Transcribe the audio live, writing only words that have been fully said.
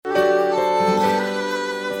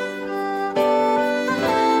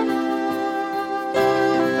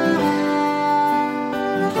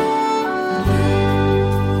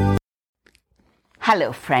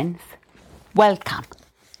Hello friends, welcome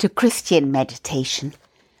to Christian Meditation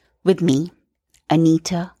with me,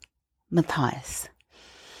 Anita Matthias.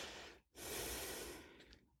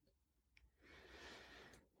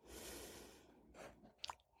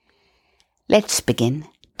 Let's begin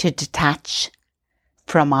to detach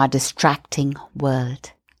from our distracting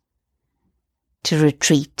world, to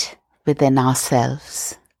retreat within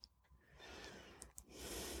ourselves,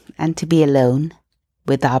 and to be alone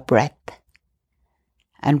with our breath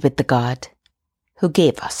and with the God who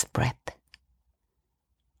gave us breath,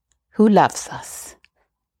 who loves us,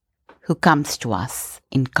 who comes to us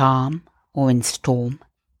in calm or in storm,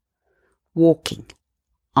 walking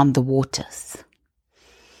on the waters.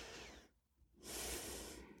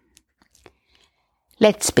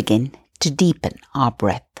 Let's begin to deepen our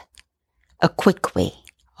breath, a quick way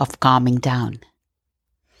of calming down.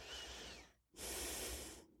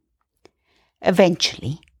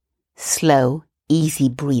 Eventually, slow, easy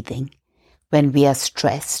breathing when we are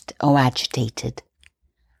stressed or agitated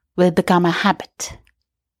will become a habit,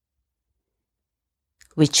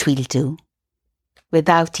 which we'll do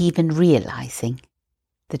without even realizing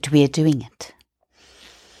that we are doing it.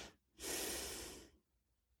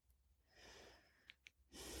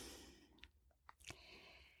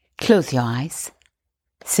 Close your eyes,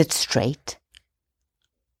 sit straight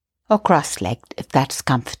or cross-legged if that's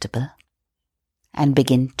comfortable, and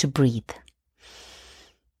begin to breathe.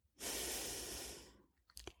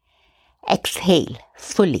 Exhale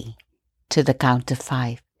fully to the count of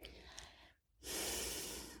 5.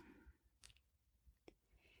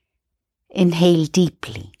 Inhale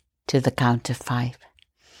deeply to the count of 5.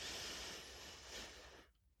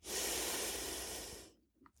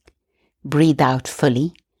 Breathe out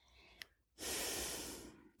fully.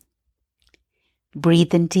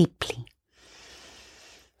 Breathe in deeply.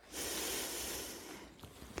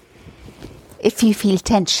 If you feel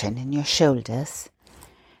tension in your shoulders,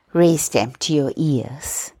 raise them to your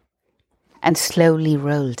ears and slowly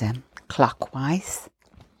roll them clockwise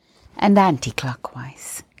and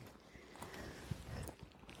anti-clockwise.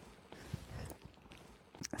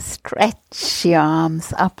 Stretch your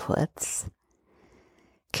arms upwards.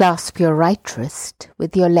 Clasp your right wrist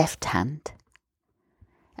with your left hand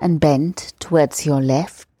and bend towards your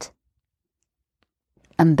left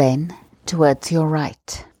and then towards your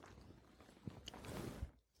right.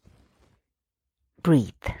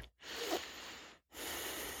 Breathe.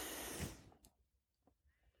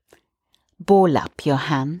 Ball up your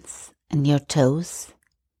hands and your toes,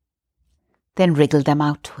 then wriggle them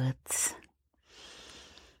outwards.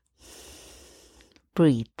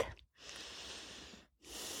 Breathe.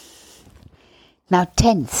 Now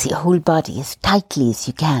tense your whole body as tightly as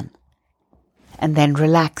you can, and then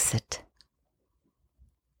relax it.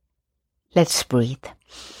 Let's breathe.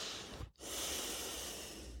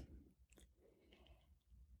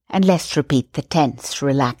 And let's repeat the tense,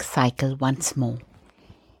 relax cycle once more.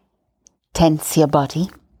 Tense your body,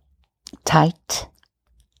 tight,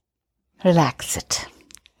 relax it.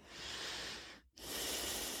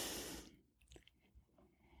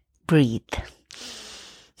 Breathe.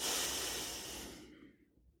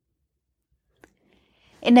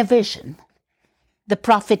 In a vision, the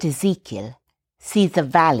prophet Ezekiel sees a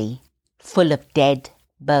valley full of dead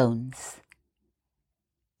bones.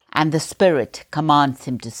 And the Spirit commands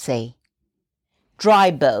him to say,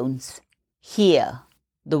 "Dry bones, hear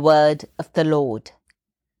the word of the Lord.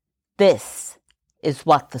 This is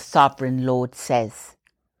what the Sovereign Lord says.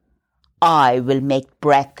 I will make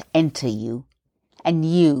breath enter you, and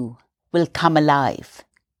you will come alive.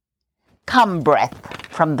 Come, breath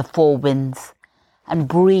from the four winds, and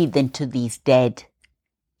breathe into these dead,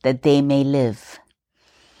 that they may live."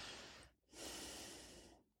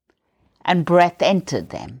 And breath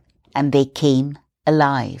entered them, and they came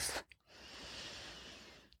alive.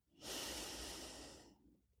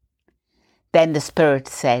 Then the Spirit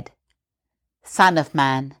said, "Son of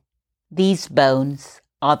man, these bones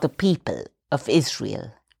are the people of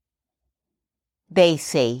Israel. They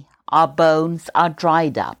say, 'Our bones are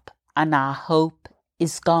dried up, and our hope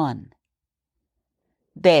is gone.'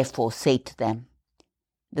 Therefore say to them,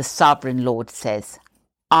 'The Sovereign Lord says,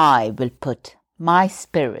 I will put my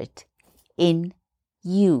Spirit in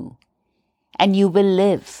you, and you will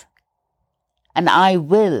live, and I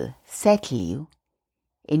will settle you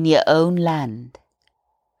in your own land.'"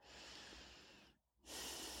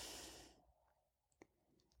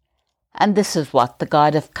 And this is what the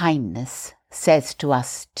God of kindness says to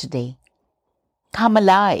us today. Come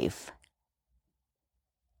alive.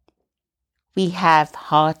 We have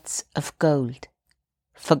hearts of gold,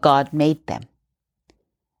 for God made them.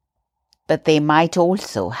 But they might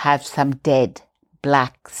also have some dead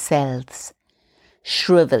black cells,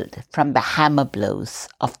 shriveled from the hammer blows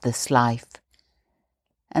of this life,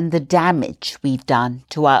 and the damage we've done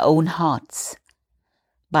to our own hearts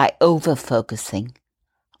by over-focusing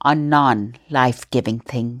on non-life-giving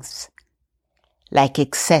things, like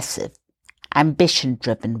excessive,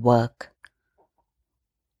 ambition-driven work,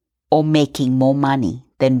 or making more money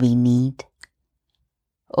than we need,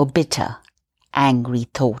 or bitter, angry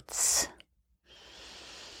thoughts.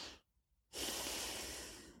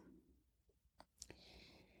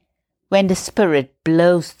 When the Spirit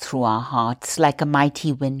blows through our hearts like a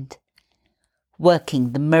mighty wind,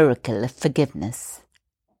 working the miracle of forgiveness,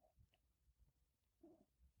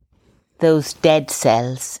 those dead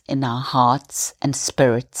cells in our hearts and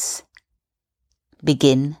spirits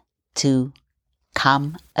begin to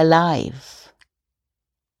come alive.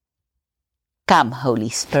 Come, Holy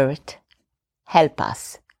Spirit, help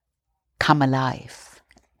us come alive.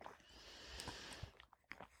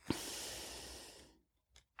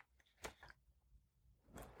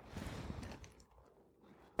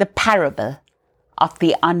 The parable of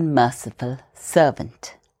the unmerciful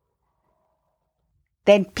servant.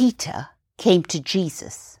 Then Peter came to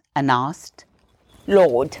Jesus and asked,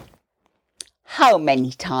 "Lord, how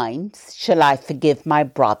many times shall I forgive my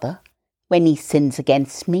brother when he sins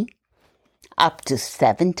against me? Up to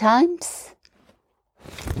 7 times?"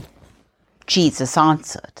 Jesus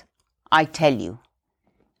answered, "I tell you,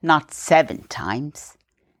 not 7 times,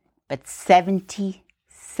 but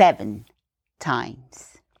 77 times.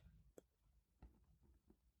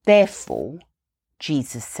 Therefore,"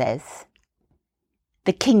 Jesus says,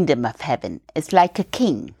 "the kingdom of heaven is like a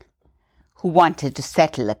king who wanted to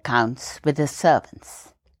settle accounts with his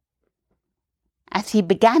servants. As he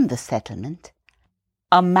began the settlement,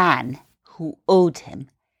 a man who owed him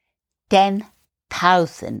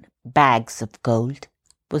 10,000 bags of gold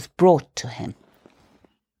was brought to him.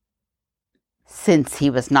 Since he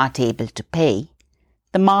was not able to pay,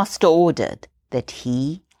 the master ordered that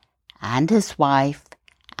he and his wife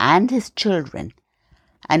and his children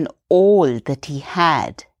and all that he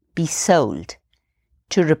had be sold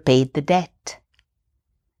to repay the debt.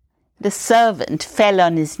 The servant fell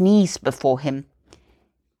on his knees before him.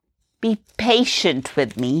 "Be patient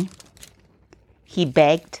with me," he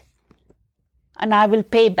begged, "and I will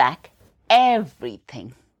pay back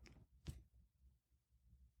everything."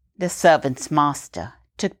 The servant's master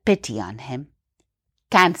took pity on him,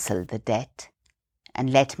 cancelled the debt,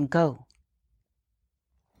 and let him go.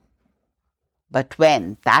 But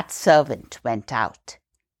when that servant went out,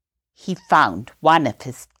 he found one of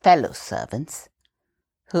his fellow servants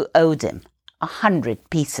who owed him 100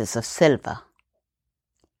 pieces of silver.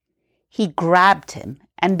 He grabbed him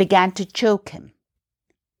and began to choke him.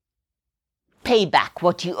 "Pay back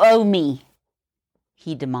what you owe me,"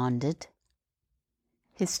 he demanded.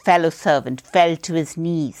 His fellow servant fell to his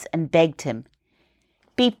knees and begged him,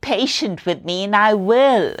 "Be patient with me and I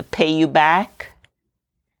will pay you back."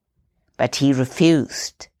 But he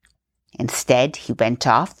refused. Instead, he went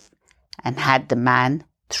off and had the man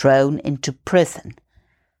thrown into prison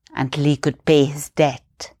until he could pay his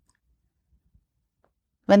debt.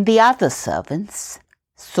 When the other servants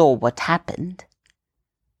saw what happened,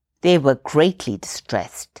 they were greatly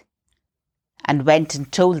distressed and went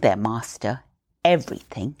and told their master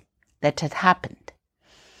everything that had happened.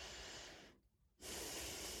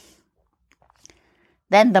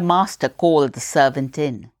 Then the master called the servant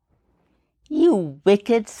in. "You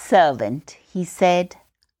wicked servant," he said,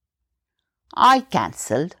 "I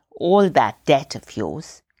cancelled all that debt of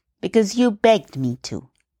yours because you begged me to.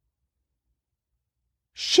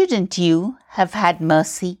 Shouldn't you have had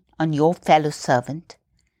mercy on your fellow servant,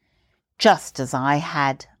 just as I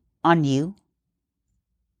had on you?"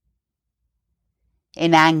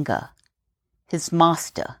 In anger, his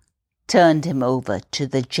master turned him over to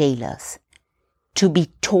the jailers to be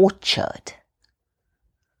tortured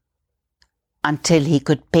until he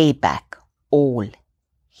could pay back all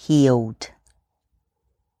he owed.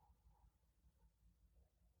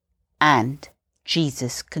 And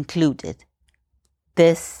Jesus concluded,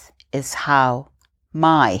 "This is how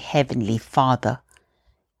my heavenly Father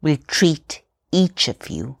will treat each of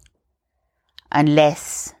you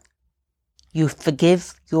unless you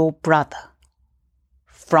forgive your brother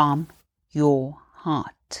from your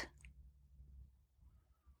heart."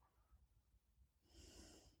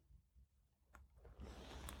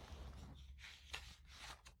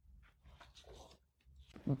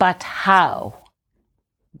 But how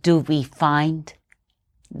do we find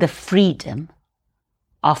the freedom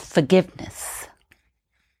of forgiveness?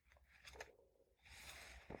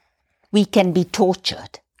 We can be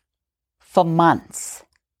tortured for months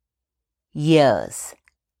years,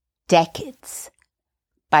 decades,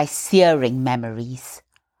 by searing memories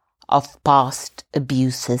of past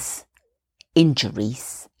abuses,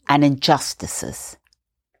 injuries, and injustices.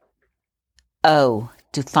 Oh,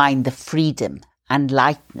 to find the freedom and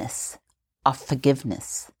lightness of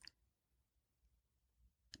forgiveness.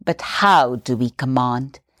 But how do we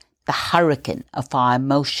command the hurricane of our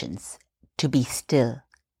emotions to be still?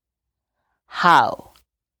 How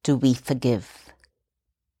do we forgive?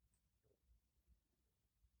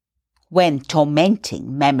 When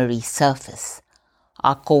tormenting memories surface,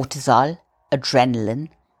 our cortisol, adrenaline,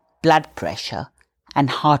 blood pressure, and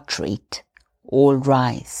heart rate all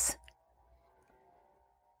rise.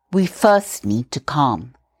 We first need to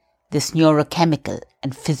calm this neurochemical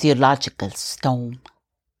and physiological storm.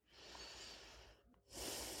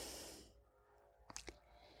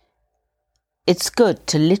 It's good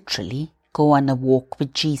to literally go on a walk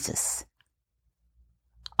with Jesus,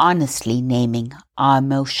 honestly naming our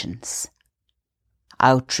emotions: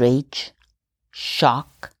 outrage,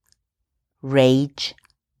 shock, rage,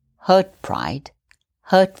 hurt pride,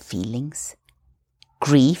 hurt feelings,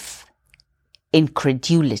 grief,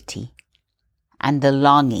 incredulity, and the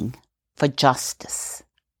longing for justice.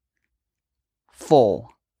 4.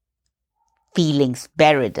 Feelings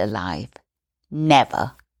buried alive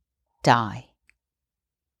never die.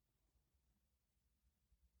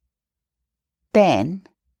 Then,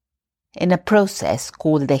 in a process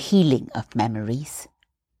called the healing of memories,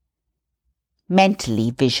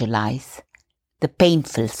 mentally visualize the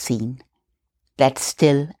painful scene that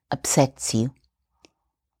still upsets you,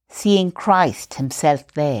 seeing Christ himself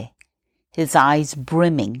there, his eyes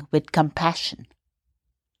brimming with compassion.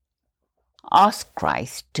 Ask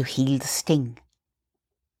Christ to heal the sting,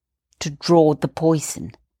 to draw the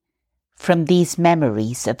poison from these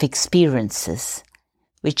memories of experiences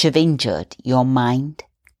which have injured your mind,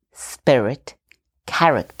 spirit,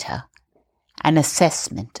 character, and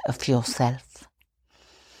assessment of yourself.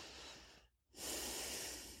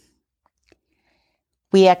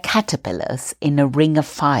 We are caterpillars in a ring of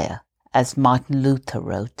fire, as Martin Luther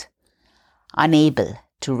wrote, unable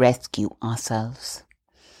to rescue ourselves.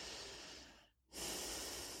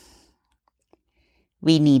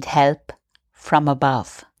 We need help from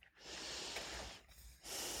above.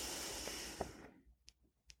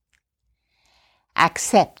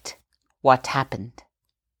 Accept what happened.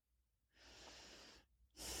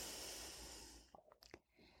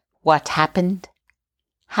 What happened,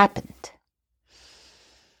 happened.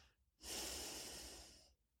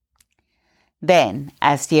 Then,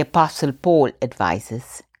 as the Apostle Paul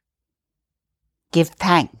advises, give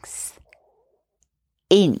thanks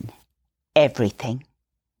in everything,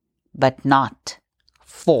 but not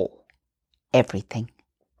for everything.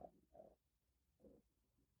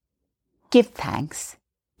 Give thanks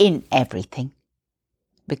in everything,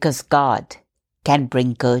 because God can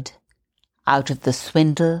bring good out of the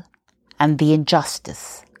swindle and the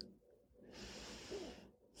injustice.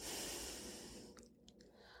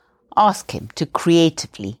 Ask him to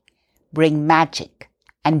creatively bring magic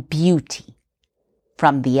and beauty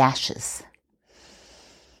from the ashes.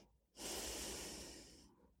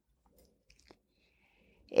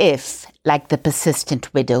 If, like the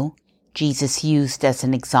persistent widow Jesus used as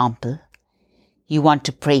an example, you want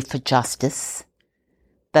to pray for justice,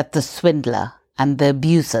 that the swindler and the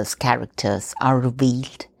abuser's characters are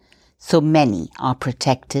revealed so many are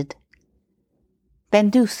protected, then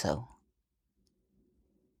do so.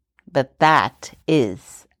 But that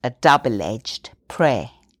is a double-edged prayer.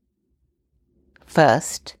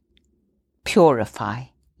 First, purify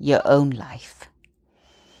your own life.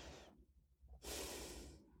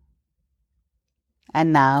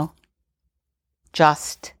 And now,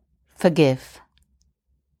 just forgive.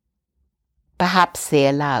 Perhaps say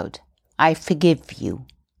aloud, I forgive you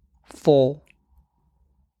for.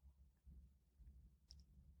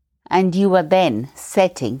 And you are then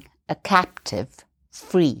setting a captive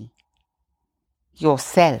free.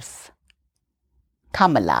 Yourself.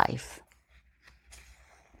 Come alive.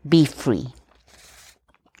 Be free.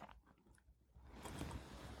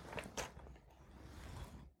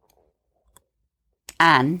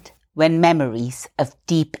 And when memories of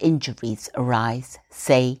deep injuries arise,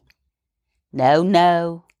 say, no,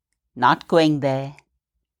 no, not going there.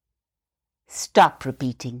 Stop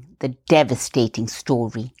repeating the devastating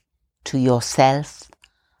story to yourself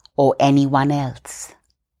or anyone else.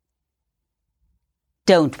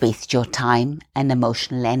 Don't waste your time and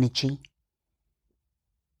emotional energy,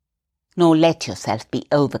 nor let yourself be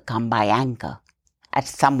overcome by anger at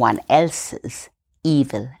someone else's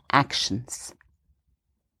evil actions.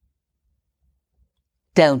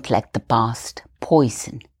 Don't let the past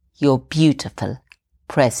poison your beautiful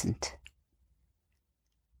present.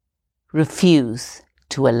 Refuse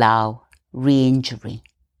to allow re-injury.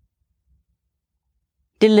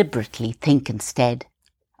 Deliberately think instead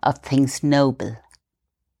of things noble,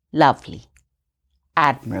 lovely,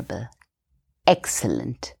 admirable,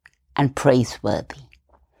 excellent, and praiseworthy.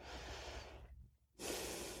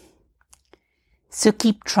 So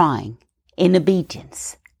keep trying, in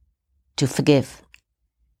obedience, to forgive,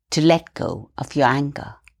 to let go of your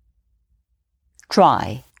anger.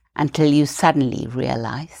 Try until you suddenly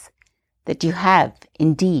realize that you have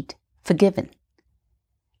indeed forgiven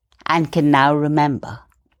and can now remember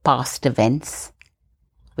past events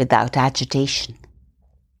without agitation.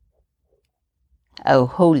 Oh,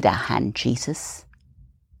 hold our hand, Jesus.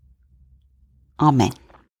 Amen.